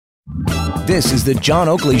This is the John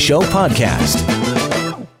Oakley Show podcast.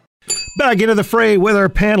 Back into the fray with our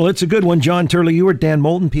panel. It's a good one. John Turley-Ewart, Dan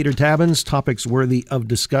Moulton, Peter Tabuns. Topics worthy of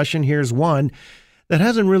discussion. Here's one that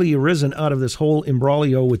hasn't really arisen out of this whole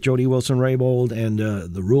imbroglio with Jody Wilson-Raybould and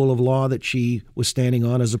the rule of law that she was standing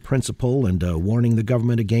on as a principal and warning the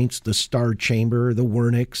government against the Star Chamber, the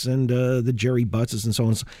Wernicks, and the Jerry Buttses and so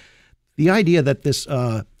on. The idea that this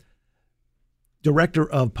Director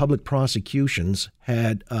of Public Prosecutions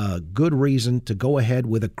had good reason to go ahead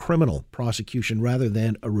with a criminal prosecution rather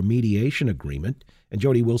than a remediation agreement, and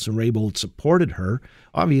Jody Wilson-Raybould supported her.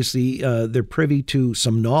 Obviously, they're privy to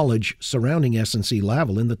some knowledge surrounding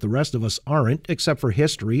SNC-Lavalin that the rest of us aren't, except for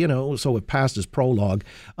history, so if past is prologue,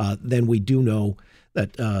 then we do know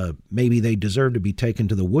that maybe they deserve to be taken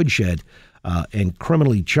to the woodshed and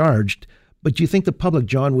criminally charged. But do you think the public,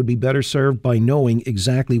 John, would be better served by knowing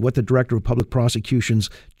exactly what the Director of Public Prosecutions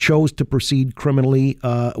chose to proceed criminally,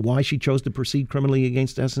 why she chose to proceed criminally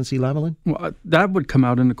against SNC-Lavalin? Well, that would come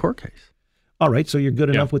out in the court case. All right, so you're good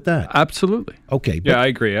enough with that? Absolutely. Okay. Yeah, I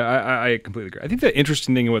agree. I completely agree. I think the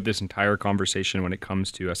interesting thing about this entire conversation when it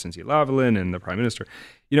comes to SNC-Lavalin and the Prime Minister,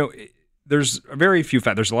 there's very few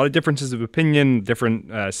facts. There's a lot of differences of opinion,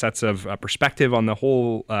 different sets of perspective on the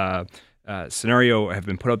whole scenario have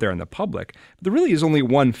been put out there in the public. But there really is only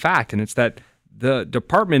one fact, and it's that the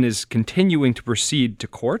department is continuing to proceed to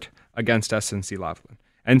court against SNC-Lavalin.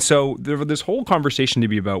 And so this whole conversation to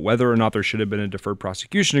be about whether or not there should have been a deferred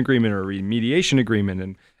prosecution agreement or a remediation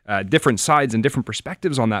agreement and different sides and different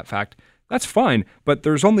perspectives on that fact, that's fine. But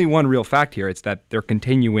there's only one real fact here. It's that they're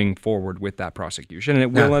continuing forward with that prosecution, and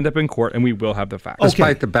it will end up in court, and we will have the facts.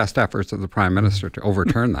 Despite the best efforts of the Prime Minister to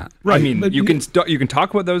overturn that. Right. I mean, you can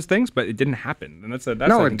talk about those things, but it didn't happen. And that's an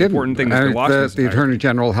important thing that's been lost. The Attorney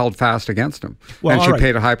General held fast against him, and she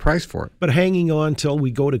paid a high price for it. But hanging on till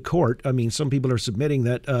we go to court, I mean, some people are submitting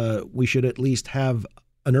that we should at least have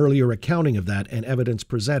an earlier accounting of that and evidence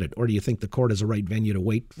presented? Or do you think the court is a right venue to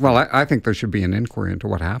wait? Well, I think there should be an inquiry into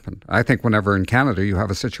what happened. I think whenever in Canada you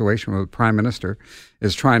have a situation where the Prime Minister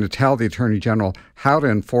is trying to tell the Attorney General how to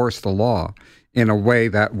enforce the law in a way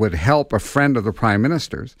that would help a friend of the Prime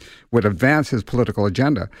Minister's, would advance his political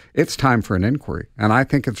agenda, it's time for an inquiry. And I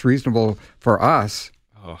think it's reasonable for us,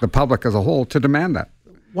 the public as a whole, to demand that.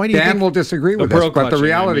 Why do you Dan will disagree with this, but the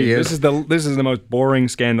reality is... This is the most boring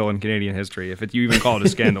scandal in Canadian history, if you even call it a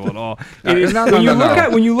scandal at all. When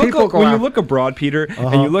you look abroad, Peter,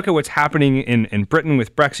 and you look at what's happening in Britain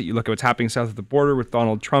with Brexit, you look at what's happening south of the border with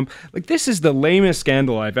Donald Trump, this is the lamest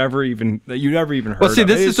scandal you've ever even heard of.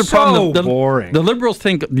 This is the problem. Boring. The Liberals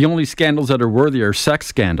think the only scandals that are worthy are sex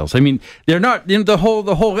scandals. I mean, they're not, the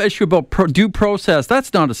whole issue about due process,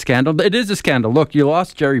 that's not a scandal. It is a scandal. Look, you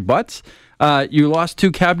lost Jerry Butts. You lost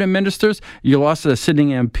 2 cabinet ministers. You lost a sitting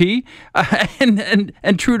MP,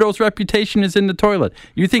 and Trudeau's reputation is in the toilet.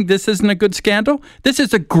 You think this isn't a good scandal? This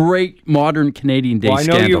is a great modern Canadian day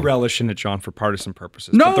scandal. I know you relish in it, John, for partisan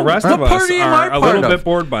purposes. No, but the rest of us are a little bit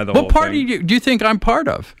bored by the whole thing. What party do you think I'm part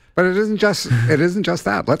of? But it isn't just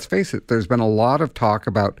that. Let's face it. There's been a lot of talk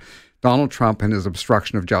about Donald Trump and his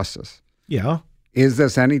obstruction of justice. Yeah. Is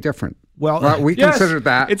this any different? Well, we consider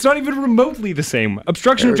that. It's not even remotely the same.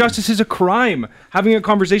 Obstruction of justice is a crime. Having a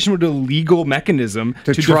conversation with a legal mechanism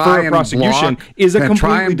to defer a prosecution is a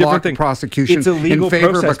completely different thing. Prosecution it's a legal in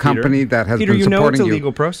favor process, of a company that has Peter, been supporting you. You know it's a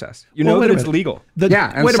legal process. You know that it's legal.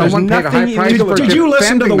 And someone paid a high price for Did you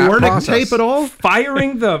listen to the Wernick tape at all?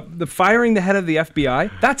 Firing the head of the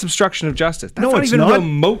FBI, that's obstruction of justice. That's not even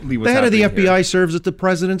remotely what's happening. The head of the FBI serves at the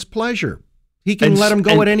president's pleasure. He can let him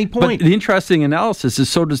go at any point. But the interesting analysis is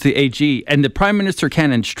so does the AG. And the Prime Minister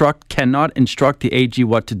cannot instruct the AG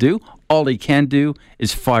what to do. All he can do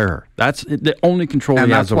is fire her. That's the only control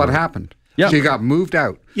he has over her. And that's what happened. Yeah. She got moved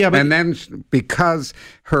out. Yeah, and then because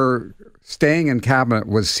her staying in cabinet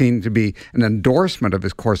was seen to be an endorsement of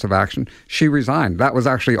his course of action, she resigned. That was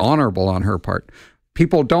actually honorable on her part.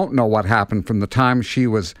 People don't know what happened from the time she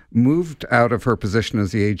was moved out of her position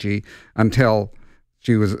as the AG until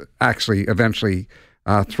she was actually eventually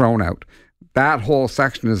thrown out. That whole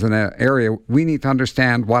section is an area we need to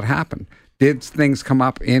understand what happened. Did things come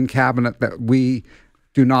up in cabinet that we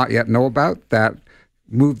do not yet know about that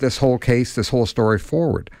moved this whole case, this whole story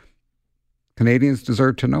forward? Canadians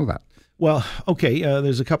deserve to know that. Well, okay,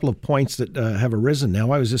 there's a couple of points that have arisen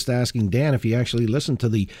now. I was just asking Dan if he actually listened to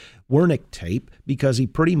the Wernick tape, because he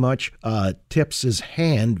pretty much tips his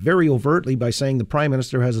hand very overtly by saying the Prime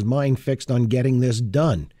Minister has his mind fixed on getting this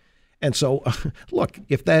done. And so, look,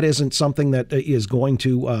 if that isn't something that is going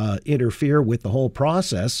to interfere with the whole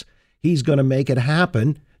process, he's going to make it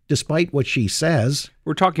happen despite what she says.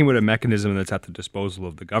 We're talking about a mechanism that's at the disposal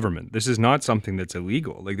of the government. This is not something that's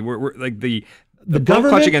illegal. Like we're like the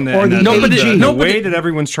government and or the AG? the way that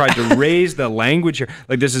everyone's tried to raise the language here,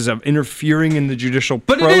 like this is interfering in the judicial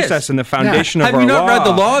process and the foundation of our law. Have you not read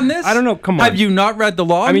the law on this? I don't know. Come on. Have you not read the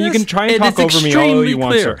law? I mean, you can try and talk over me all you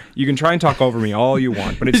want, sir. You can try and talk over me all you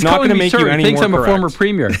want, but it's not going to make you any more correct. I'm a former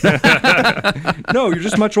premier. No, you're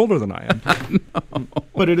just much older than I am. No.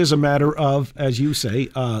 But it is a matter of, as you say,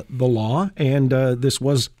 the law, and this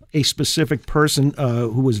was a specific person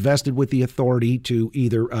who was vested with the authority to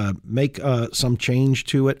either make some change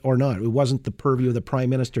to it or not. It wasn't the purview of the Prime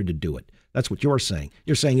Minister to do it. That's what you're saying.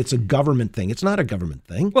 You're saying it's a government thing. It's not a government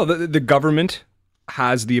thing. Well, the government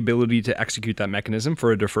has the ability to execute that mechanism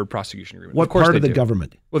for a deferred prosecution agreement. What part of the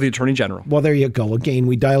government? Well, the Attorney General. Well, there you go. Again,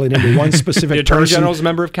 we dial it into one specific the Attorney person. General is a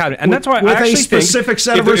member of Cabinet. And that's why with I actually a specific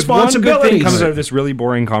set of if one good responsibilities. thing comes out of this really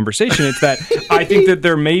boring conversation, it's that I think that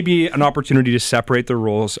there may be an opportunity to separate the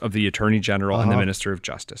roles of the Attorney General and the Minister of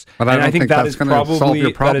Justice. But I think that is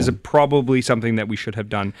probably something that we should have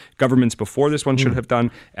done. Governments before this one should have done.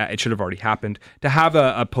 It should have already happened. To have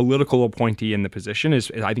a political appointee in the position is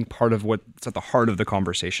I think, part of what's at the heart of the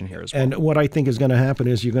conversation here as well. And what I think is going to happen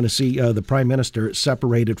is you're going to see the Prime Minister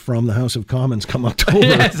separated from the House of Commons come October.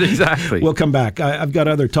 Yes, exactly. We'll come back. I've got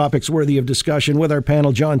other topics worthy of discussion with our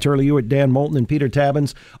panel, John Turley-Ewart, Dan Moulton, and Peter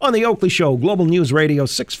Tabuns on The Oakley Show, Global News Radio,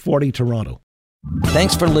 640 Toronto.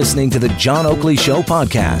 Thanks for listening to the John Oakley Show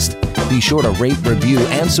podcast. Be sure to rate, review,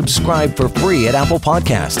 and subscribe for free at Apple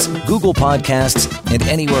Podcasts, Google Podcasts, and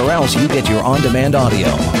anywhere else you get your on-demand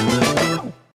audio.